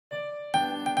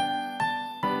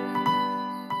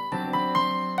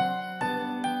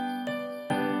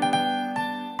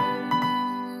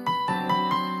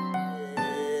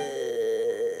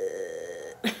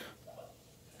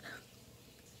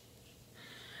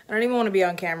I don't even want to be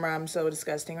on camera. I'm so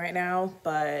disgusting right now,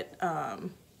 but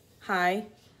hi,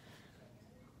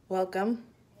 welcome.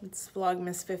 It's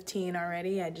Vlogmas 15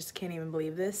 already. I just can't even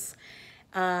believe this.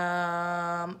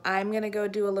 I'm gonna go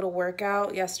do a little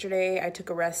workout. Yesterday I took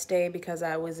a rest day because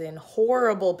I was in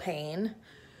horrible pain.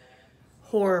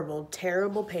 Horrible,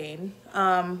 terrible pain.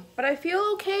 But I feel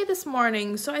okay this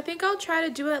morning, so I think I'll try to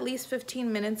do at least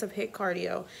 15 minutes of HIIT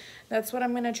cardio. That's what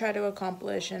I'm gonna try to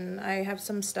accomplish, and I have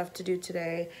some stuff to do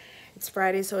today. It's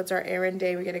Friday, so it's our errand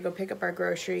day. We gotta go pick up our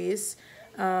groceries.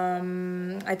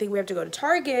 I think we have to go to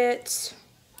Target,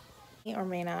 or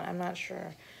may not, I'm not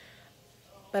sure.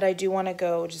 But I do wanna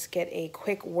go just get a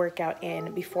quick workout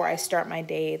in before I start my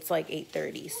day. It's like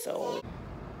 8:30, so.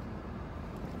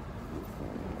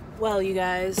 Well, you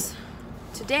guys,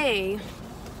 today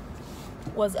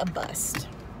was a bust.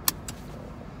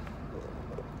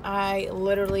 I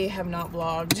literally have not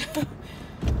vlogged.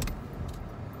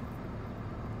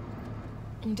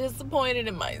 I'm disappointed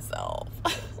in myself.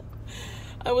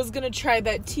 I was gonna try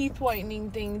that teeth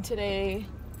whitening thing today.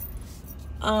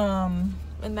 And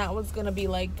that was gonna be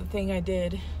like the thing I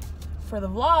did for the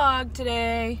vlog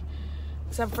today.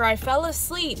 Except for I fell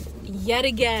asleep yet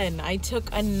again. I took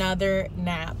another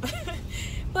nap.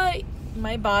 But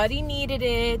my body needed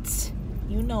it.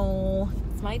 You know,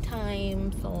 it's my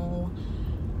time, so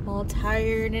I'm all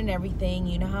tired and everything.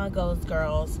 You know how it goes,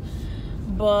 girls.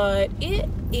 But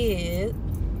it's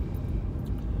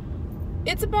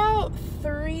about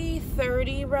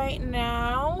 3:30 right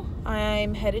now.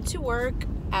 I'm headed to work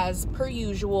as per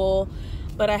usual.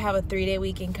 But I have a 3-day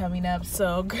weekend coming up,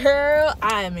 so girl,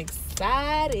 I'm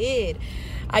excited.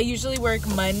 I usually work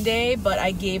Monday, but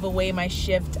I gave away my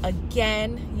shift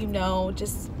again, you know,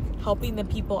 just helping the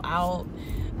people out.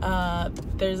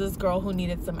 There's this girl who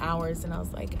needed some hours, and I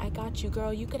was like, I got you,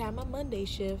 girl. You could have my Monday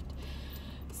shift.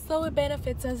 So it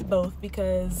benefits us both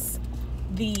because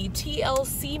the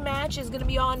TLC match is going to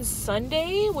be on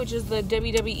Sunday, which is the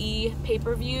WWE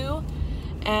pay-per-view,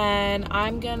 and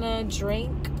I'm going to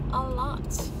drink a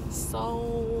lot,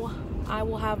 so I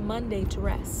will have Monday to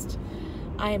rest.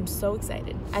 I am so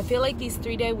excited. I feel like these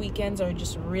 3-day weekends are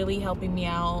just really helping me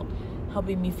out,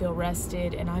 helping me feel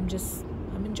rested, and I'm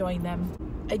enjoying them.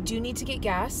 I do need to get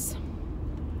gas,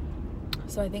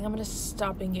 so I think I'm gonna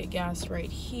stop and get gas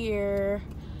right here.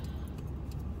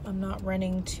 I'm not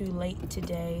running too late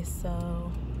today, so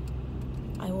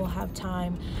I will have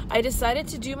time. I decided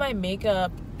to do my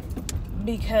makeup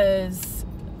because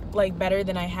like better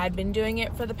than I had been doing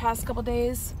it for the past couple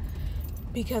days,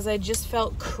 because I just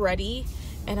felt cruddy,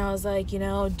 and I was like, you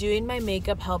know, doing my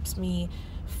makeup helps me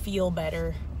feel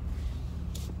better.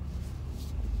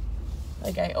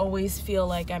 Like I always feel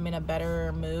like I'm in a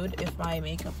better mood if my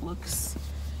makeup looks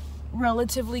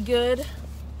relatively good.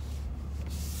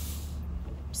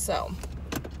 So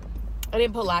I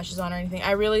didn't put lashes on or anything.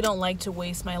 I really don't like to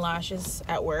waste my lashes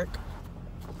at work.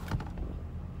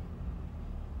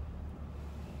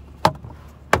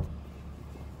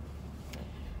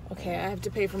 Okay, I have to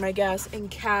pay for my gas in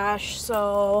cash,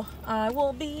 so I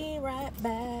will be right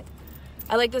back.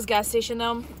 I like this gas station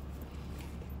though.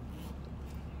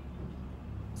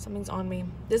 Something's on me.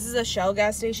 This is a Shell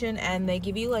gas station, and they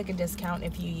give you like a discount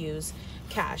if you use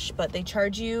cash, but they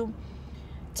charge you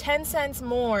 10 cents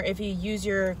more if you use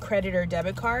your credit or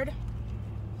debit card.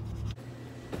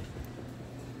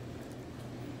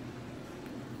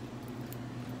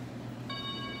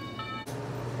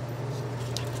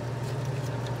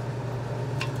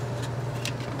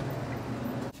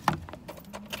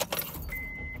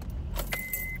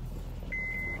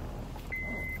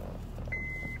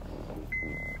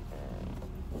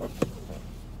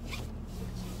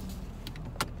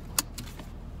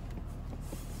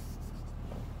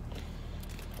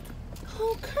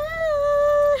 Okay.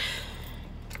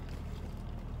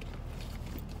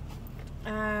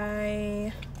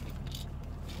 I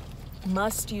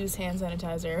must use hand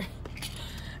sanitizer.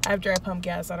 After I pump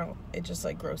gas, it just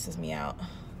like grosses me out.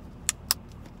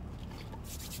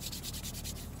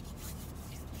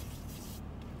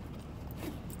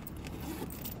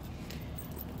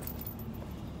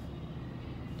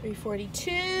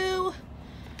 $3.42.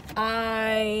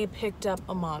 I picked up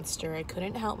a Monster. I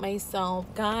couldn't help myself.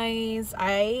 Guys,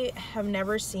 I have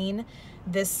never seen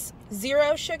this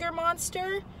zero sugar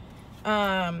Monster.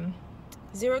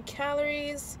 0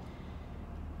 calories,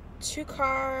 2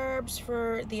 carbs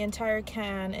for the entire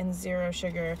can, and 0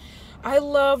 sugar. I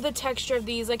love the texture of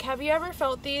these. Like, have you ever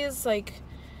felt these? Like,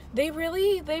 they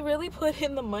really put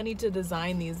in the money to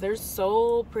design these. They're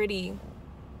so pretty.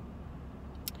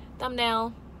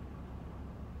 Thumbnail.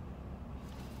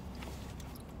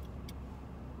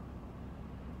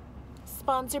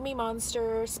 Sponsor me,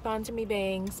 Monster. Sponsor me,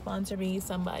 Bang. Sponsor me,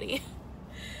 somebody.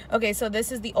 Okay, so this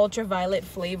is the ultraviolet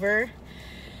flavor.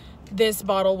 This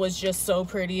bottle was just so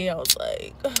pretty. I was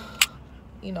like,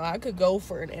 you know, I could go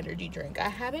for an energy drink. I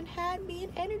haven't had me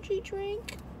an energy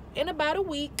drink in about a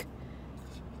week.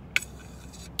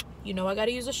 You know I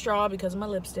gotta use a straw because of my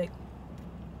lipstick.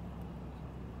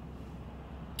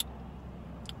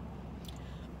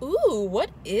 Ooh, what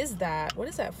is that? What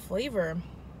is that flavor?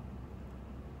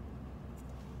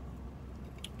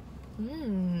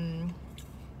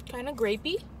 Kind of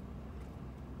grapey.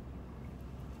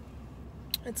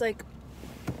 It's like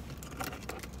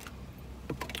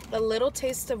a little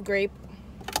taste of grape.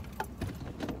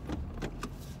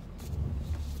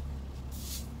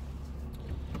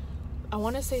 I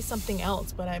want to say something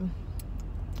else, but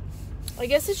I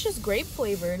guess it's just grape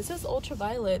flavored. It says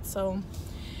ultraviolet, so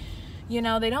you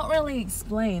know, they don't really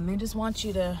explain. They just want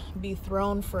you to be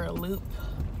thrown for a loop.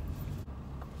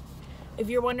 If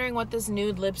you're wondering what this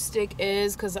nude lipstick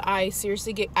is, because I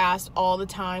seriously get asked all the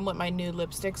time what my nude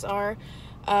lipsticks are,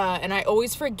 and I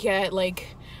always forget. Like,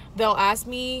 they'll ask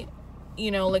me, you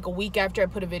know, like a week after I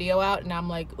put a video out, and I'm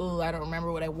like, ooh, I don't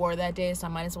remember what I wore that day, so I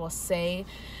might as well say.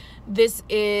 This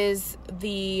is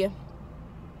the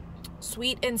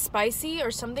Sweet and Spicy, or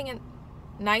something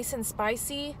nice and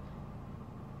spicy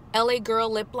LA Girl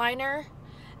lip liner.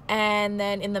 And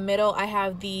then in the middle I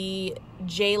have the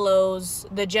Jennifer's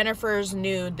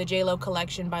Nude, the J.Lo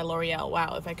collection by L'Oreal.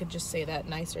 Wow, if I could just say that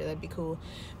nicer, that'd be cool.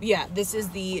 But yeah, this is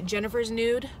the Jennifer's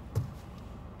Nude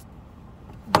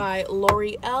by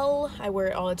L'Oreal. I wear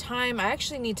it all the time. I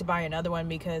actually need to buy another one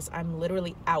because I'm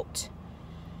literally out.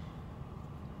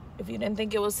 If you didn't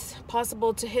think it was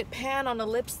possible to hit pan on a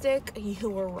lipstick, you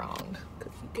were wrong,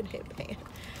 because you can hit pan.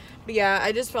 But yeah,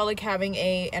 I just felt like having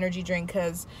a energy drink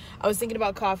because I was thinking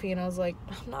about coffee and I was like,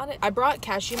 I brought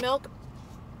cashew milk.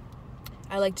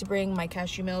 I like to bring my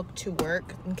cashew milk to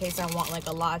work in case I want like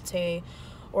a latte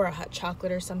or a hot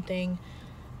chocolate or something.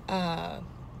 And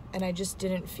I just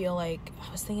didn't feel like,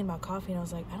 I was thinking about coffee and I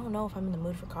was like, I don't know if I'm in the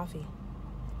mood for coffee.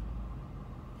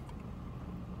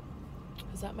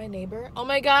 Is that my neighbor? Oh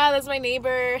my God, that's my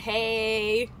neighbor.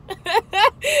 Hey.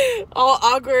 All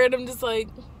awkward. I'm just like,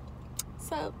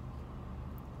 what's up?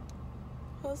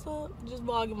 What's up? Just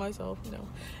vlogging myself, you know.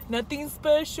 Nothing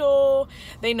special.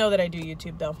 They know that I do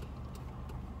YouTube though.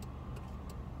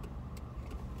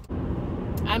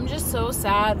 I'm just so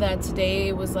sad that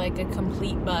today was like a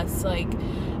complete bust. Like,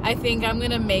 I think I'm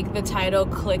gonna make the title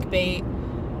clickbait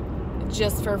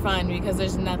just for fun because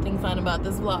there's nothing fun about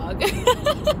this vlog.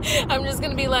 I'm just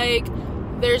gonna be like,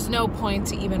 there's no point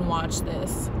to even watch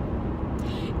this.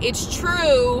 It's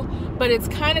true, but it's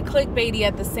kind of clickbaity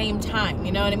at the same time.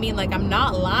 You know what I mean? Like, I'm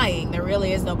not lying. There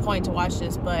really is no point to watch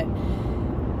this, but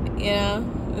yeah,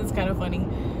 it's kind of funny.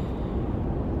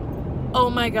 Oh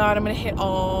my God, I'm gonna hit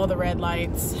all the red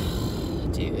lights.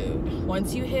 Dude,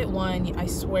 once you hit one, I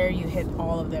swear you hit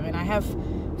all of them. And I have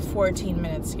 14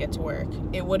 minutes to get to work.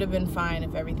 It would have been fine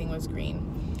if everything was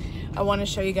green. I want to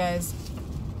show you guys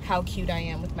how cute I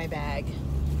am with my bag.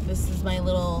 This is my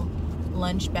little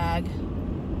lunch bag.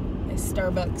 My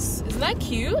Starbucks. Isn't that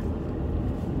cute?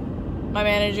 My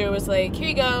manager was like, here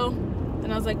you go.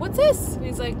 And I was like, what's this? And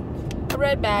he's like, a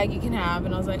red bag you can have.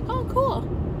 And I was like, oh, cool.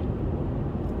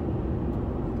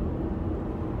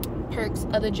 Perks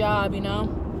of the job, you know?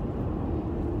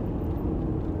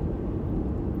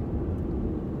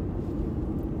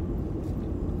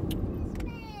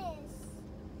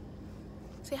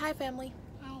 Say hi, family.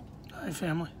 Hi. Hi,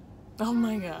 family. Oh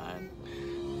my God.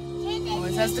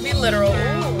 Always has to be literal.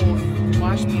 Ooh,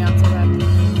 wash me out so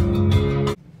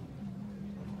that.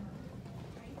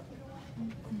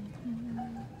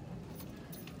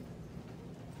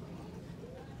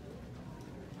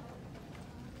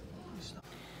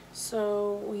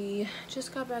 So we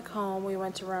just got back home. We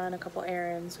went to run a couple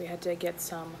errands. We had to get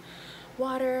some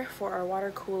water for our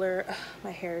water cooler. Ugh,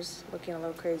 my hair's looking a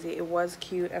little crazy. It was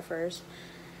cute at first.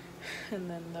 And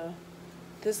then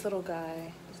this little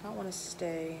guy does not want to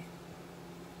stay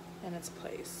in its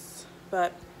place.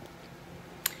 But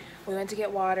we went to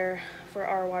get water for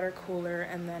our water cooler,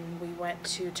 and then we went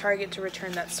to Target to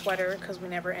return that sweater because we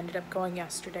never ended up going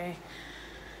yesterday.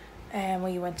 And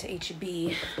we went to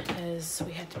H-E-B because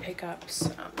we had to pick up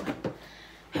some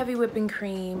heavy whipping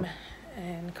cream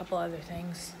and a couple other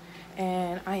things.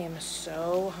 And I am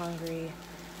so hungry.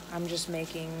 I'm just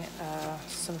making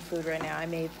some food right now. I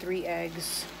made 3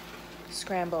 eggs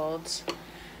scrambled,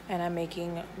 and I'm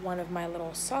making one of my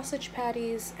little sausage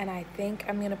patties, and I think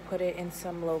I'm gonna put it in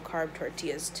some low-carb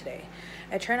tortillas today.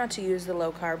 I try not to use the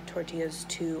low-carb tortillas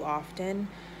too often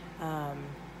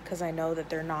because I know that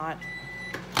they're not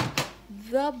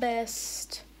the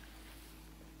best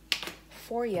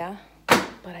for ya,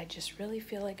 but I just really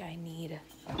feel like I need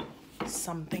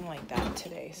something like that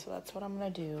today, so that's what I'm gonna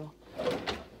do. Oh,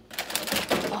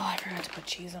 I forgot to put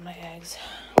cheese on my eggs.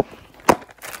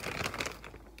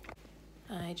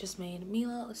 I just made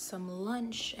Mila some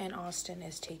lunch, and Austin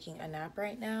is taking a nap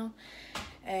right now,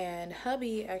 and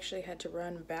hubby actually had to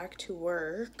run back to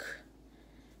work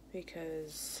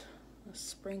because the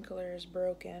sprinkler is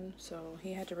broken, so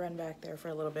he had to run back there for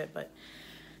a little bit, but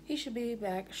he should be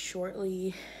back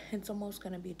shortly. It's almost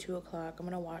gonna be 2 o'clock. I'm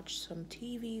gonna watch some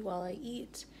TV while I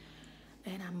eat,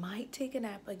 and I might take a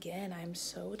nap again. I'm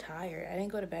so tired. I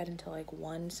didn't go to bed until like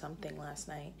 1 something last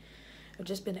night. I've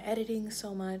just been editing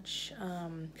so much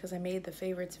because I made the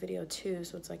favorites video too,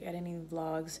 so it's like editing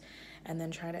vlogs and then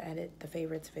try to edit the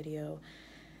favorites video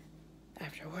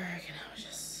after work, and I was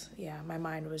just, yeah, my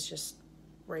mind was just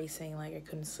racing, like I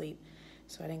couldn't sleep.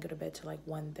 So I didn't go to bed till like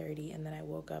 1:30, and then I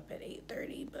woke up at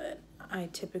 8:30, but I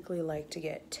typically like to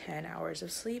get 10 hours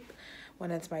of sleep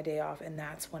when it's my day off, and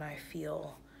that's when I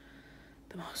feel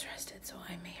the most rested, so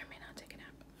I may or may not take a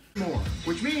nap. More,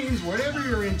 which means whatever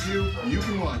you're into, you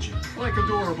can watch it. Like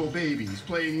adorable babies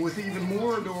playing with even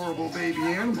more adorable baby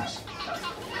animals.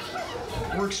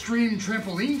 Or extreme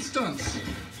trampoline stunts.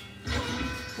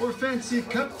 Or fancy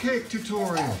cupcake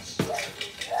tutorials.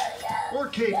 Or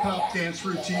K-pop dance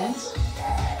routines.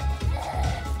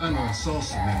 I'm a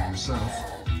salsa man myself.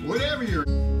 Whatever you're...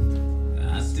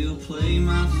 I still play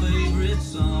my favorite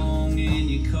song in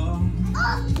your car.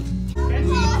 We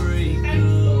break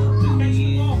up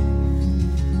again.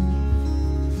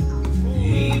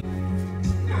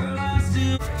 Girl, I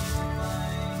still...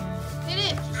 Hit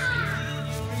it!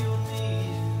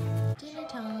 Dinner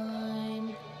time.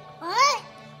 What?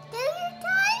 Dinner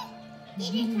time?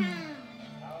 Dinner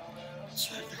time.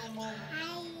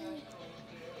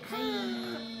 Hi. Hi.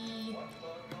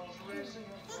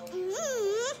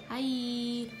 Hi.